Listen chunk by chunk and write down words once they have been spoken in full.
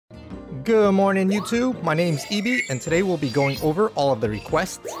Good morning YouTube, my name's Ebi and today we'll be going over all of the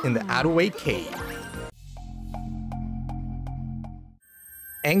requests in the Outaway cave.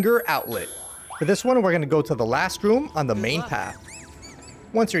 Anger Outlet. For this one we're going to go to the last room on the main path.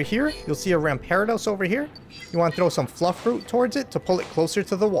 Once you're here, you'll see a Rampardos over here. You want to throw some fluff fruit towards it to pull it closer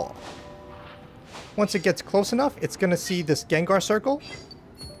to the wall. Once it gets close enough, it's going to see this Gengar circle.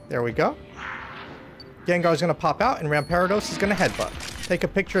 There we go. Gengar's going to pop out and Rampardos is going to headbutt. Take a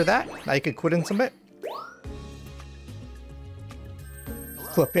picture of that. Now you can quit and submit.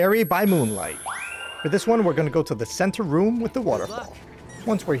 Clefairy by Moonlight. For this one, we're going to go to the center room with the waterfall.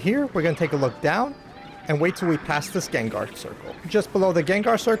 Once we're here, we're going to take a look down and wait till we pass this Gengar circle. Just below the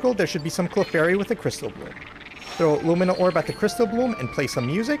Gengar circle, there should be some Clefairy with a Crystal Bloom. Throw Lumina Orb at the Crystal Bloom and play some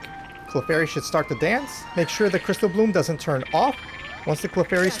music. Clefairy should start to dance. Make sure the Crystal Bloom doesn't turn off. Once the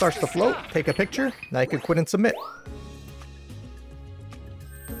Clefairy starts to float, take a picture. Now you can quit and submit.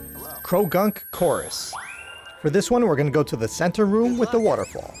 Croagunk Chorus. For this one, we're going to go to the center room with the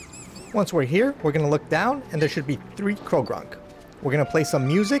waterfall. Once we're here, we're going to look down and there should be 3 Croagunk. We're going to play some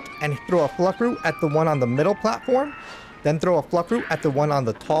music and throw a Fluffroot at the one on the middle platform, then throw a Fluffroot at the one on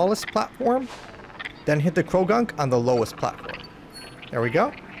the tallest platform, then hit the Croagunk on the lowest platform. There we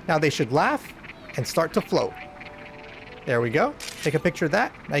go. Now they should laugh and start to float. There we go. Take a picture of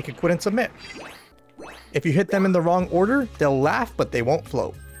that. Now you can quit and submit. If you hit them in the wrong order, they'll laugh, but they won't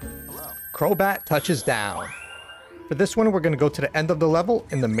float. Crobat touches down. For this one, we're going to go to the end of the level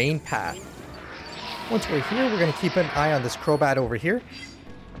in the main path. Once we're here, we're going to keep an eye on this Crobat over here.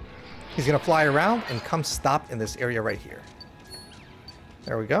 He's going to fly around and come stop in this area right here.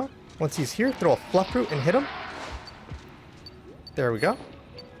 There we go. Once he's here, throw a Fluffroot and hit him. There we go.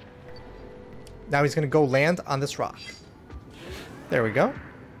 Now he's going to go land on this rock. There we go.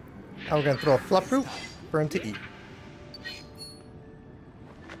 Now we're going to throw a Fluffroot for him to eat.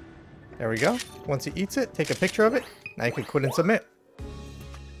 There we go. Once he eats it, take a picture of it. Now you can quit and submit.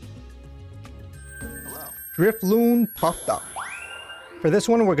 Drifloon Puffed Up. For this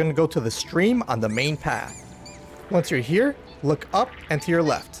one, we're going to go to the stream on the main path. Once you're here, look up and to your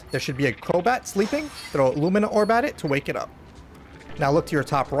left. There should be a Crobat sleeping. Throw a Lumina Orb at it to wake it up. Now look to your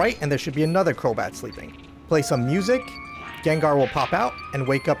top right and there should be another Crobat sleeping. Play some music. Gengar will pop out and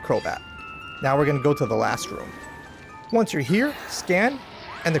wake up Crobat. Now we're going to go to the last room. Once you're here, scan,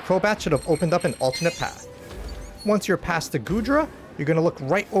 and the Crobat should have opened up an alternate path. Once you're past the Goodra, you're going to look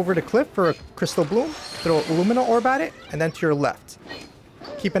right over the cliff for a Crystal Bloom, throw a Lumina Orb at it, and then to your left.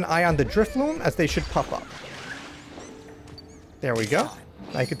 Keep an eye on the Drifloon as they should puff up. There we go.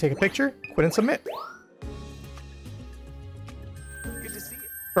 Now you can take a picture, quit and submit.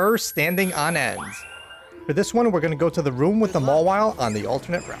 Fur standing on end. For this one, we're going to go to the room with the Mawile on the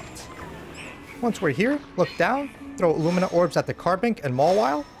alternate route. Once we're here, look down, throw Lumina Orbs at the Carbink and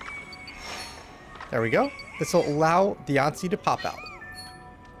Mawile. There we go. This will allow Diancie to pop out.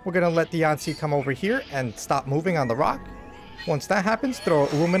 We're going to let Diancie come over here and stop moving on the rock. Once that happens, throw a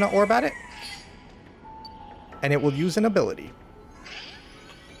Lumina Orb at it. And it will use an ability.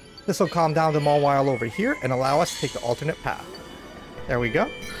 This will calm down the Mawile over here and allow us to take the alternate path. There we go.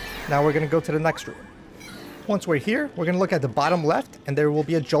 Now we're going to go to the next room. Once we're here, we're going to look at the bottom left and there will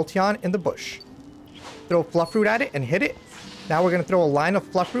be a Jolteon in the bush. Throw Fluffroot at it and hit it. Now we're going to throw a line of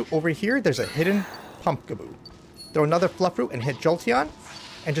Fluffroot over here. There's a hidden Pumpkaboo. Throw another Fluffroot and hit Jolteon.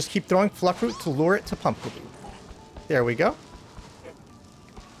 And just keep throwing Fluffroot to lure it to Pumpkaboo. There we go.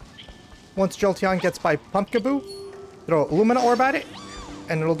 Once Jolteon gets by Pumpkaboo, throw a Lumina Orb at it.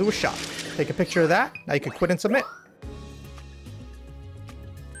 And it'll do a shot. Take a picture of that. Now you can quit and submit.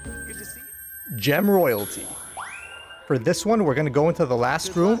 Gem Royalty. For this one, we're going to go into the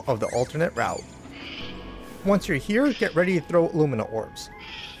last room of the alternate route. Once you're here, get ready to throw Lumina Orbs.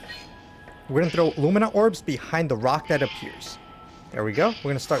 We're going to throw Lumina Orbs behind the rock that appears. There we go. We're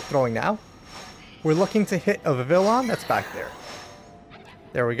going to start throwing now. We're looking to hit a Vivillon that's back there.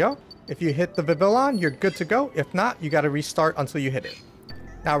 There we go. If you hit the Vivillon, you're good to go. If not, you got to restart until you hit it.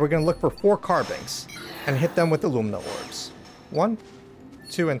 Now we're going to look for 4 Carbinks and hit them with the Lumina Orbs. 1,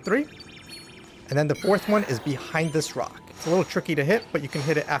 2, and 3. And then the 4th one is behind this rock. It's a little tricky to hit, but you can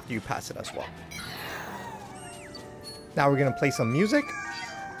hit it after you pass it as well. Now we're going to play some music.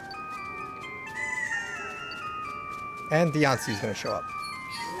 And Diancie is going to show up.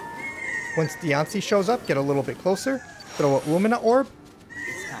 Once Diancie shows up, get a little bit closer. Throw a Lumina Orb.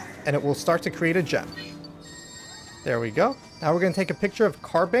 And it will start to create a gem. There we go. Now we're going to take a picture of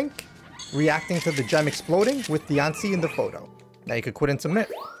Carbink reacting to the gem exploding with Diancie in the photo. Now you can quit and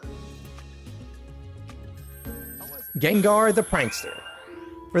submit. Gengar the Prankster.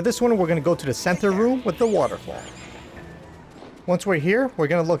 For this one, we're going to go to the center room with the waterfall. Once we're here, we're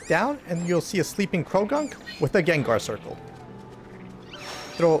going to look down and you'll see a sleeping Croagunk with a Gengar circle.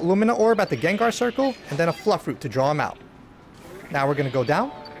 Throw a Lumina Orb at the Gengar circle and then a Fluff Root to draw him out. Now we're going to go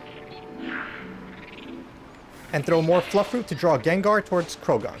down and throw more Fluff Root to draw Gengar towards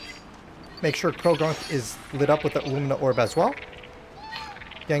Croagunk. Make sure Croagunk is lit up with the Lumina Orb as well.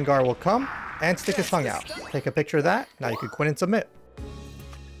 Gengar will come and stick his tongue out. Take a picture of that. Now you can quit and submit.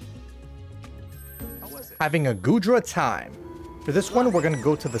 Having a Goodra time. For this one, we're going to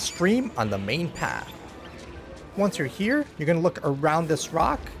go to the stream on the main path. Once you're here, you're going to look around this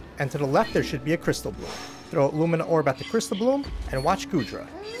rock, and to the left there should be a Crystal Bloom. Throw a Lumina Orb at the Crystal Bloom, and watch Goodra.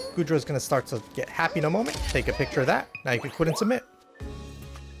 Goodra is going to start to get happy in a moment. Take a picture of that. Now you can quit and submit.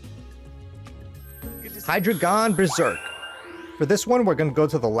 Hydreigon Berserk. For this one, we're going to go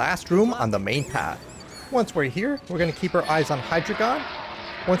to the last room on the main path. Once we're here, we're going to keep our eyes on Hydreigon.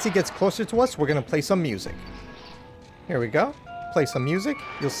 Once he gets closer to us, we're going to play some music. Here we go. Play some music.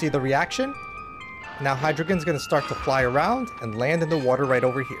 You'll see the reaction. Now Hydreigon's going to start to fly around and land in the water right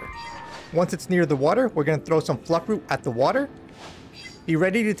over here. Once it's near the water, we're going to throw some Fluff Root at the water. Be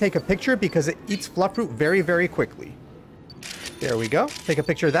ready to take a picture because it eats Fluff Root very, very quickly. There we go. Take a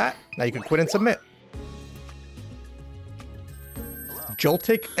picture of that. Now you can quit and submit.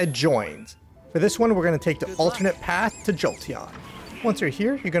 Joltik Adjoined. For this one, we're going to take the alternate path to Jolteon. Once you're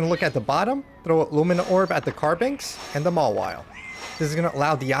here, you're going to look at the bottom, throw a Lumina Orb at the Carbanks and the Mawile. This is going to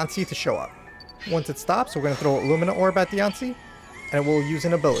allow Diancie to show up. Once it stops, we're going to throw a Lumina Orb at Diancie, and it will use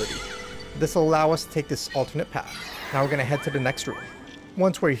an ability. This will allow us to take this alternate path. Now we're going to head to the next room.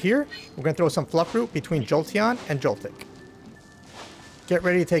 Once we're here, we're going to throw some Fluff Root between Jolteon and Joltik. Get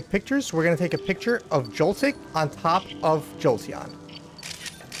ready to take pictures. We're going to take a picture of Joltik on top of Jolteon.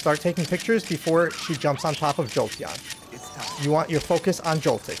 Start taking pictures before she jumps on top of Jolteon. You want your focus on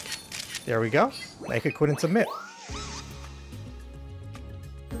Joltik. There we go. Make it quit and submit.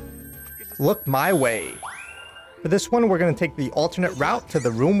 Look my way. For this one, we're going to take the alternate route to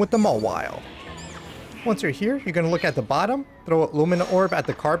the room with the Mawile. Once you're here, you're going to look at the bottom, throw a Lumina Orb at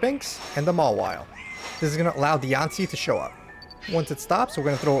the Carbanks and the Mawile. This is going to allow Diancie to show up. Once it stops, we're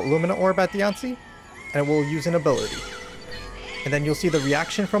going to throw a Lumina Orb at Diancie, and it will use an ability. And then you'll see the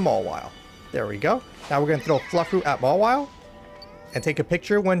reaction from Mawile. There we go. Now we're going to throw Fluff Root at Mawile and take a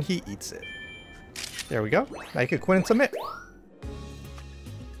picture when he eats it. There we go. Now you can quit and submit.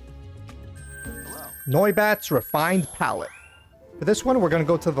 Noibat's Refined Palate. For this one, we're going to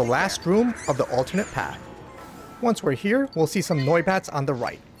go to the last room of the alternate path. Once we're here, we'll see some Noibats on the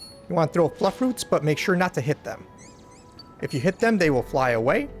right. You want to throw Fluff Roots, but make sure not to hit them. If you hit them, they will fly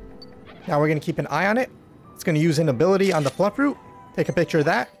away. Now we're going to keep an eye on it. It's going to use an ability on the Fluff Root. Take a picture of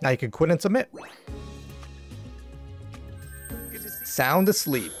that. Now you can quit and submit. Sound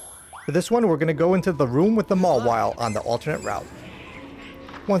Asleep. For this one, we're going to go into the room with the Mawile on the alternate route.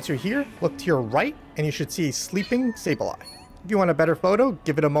 Once you're here, look to your right, and you should see a sleeping Sableye. If you want a better photo,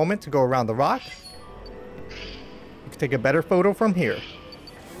 give it a moment to go around the rock. You can take a better photo from here.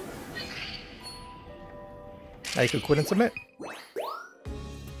 Now you can quit and submit.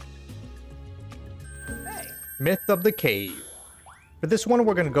 Myth of the Cave. For this one,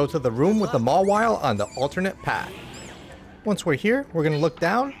 we're going to go to the room with the Mawile on the alternate path. Once we're here, we're going to look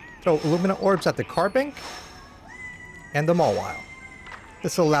down, throw Lumina Orbs at the Carbank and the Mawile.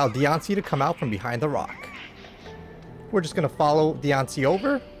 This will allow Diancie to come out from behind the rock. We're just going to follow Diancie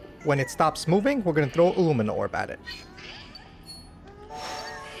over. When it stops moving, we're going to throw a Lumina Orb at it.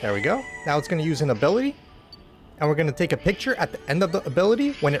 There we go. Now it's going to use an ability. And we're going to take a picture at the end of the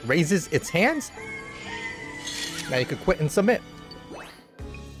ability when it raises its hands. Now you can quit and submit.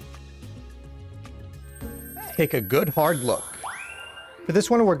 Take a good hard look. For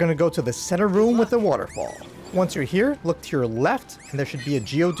this one, we're going to go to the center room with the waterfall. Once you're here, look to your left, and there should be a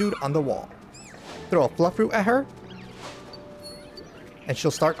Geodude on the wall. Throw a Fluff Root at her, and she'll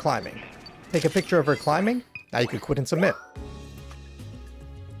start climbing. Take a picture of her climbing. Now you can quit and submit.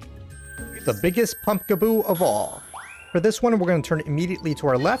 The Biggest Pumpkaboo of All. For this one, we're going to turn immediately to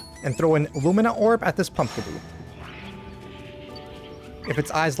our left and throw an Lumina Orb at this Pumpkaboo. If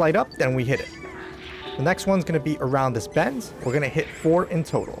its eyes light up, then we hit it. The next one's going to be around this bend. We're going to hit 4 in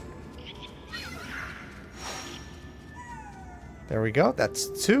total. There we go. That's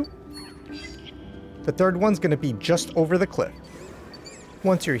 2. The third one's going to be just over the cliff.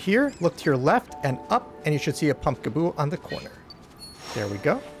 Once you're here, look to your left and up, and you should see a Pumpkaboo on the corner. There we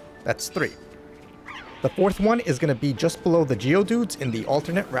go. That's 3. The fourth one is going to be just below the Geodudes in the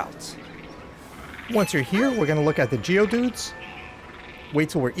alternate routes. Once you're here, we're going to look at the Geodudes. Wait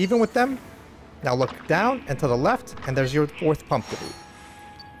till we're even with them. Now look down and to the left, and there's your 4th Pumpkaboo.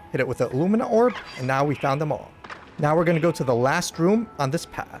 Hit it with a Lumina Orb, and now we found them all. Now we're going to go to the last room on this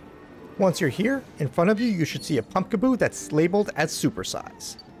path. Once you're here, in front of you, you should see a Pumpkaboo that's labeled as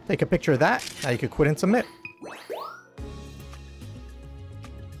supersize. Take a picture of that, now you can quit and submit.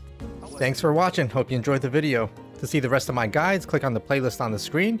 Thanks for watching, hope you enjoyed the video. To see the rest of my guides, click on the playlist on the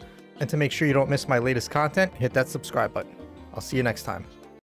screen, and to make sure you don't miss my latest content, hit that subscribe button. I'll see you next time.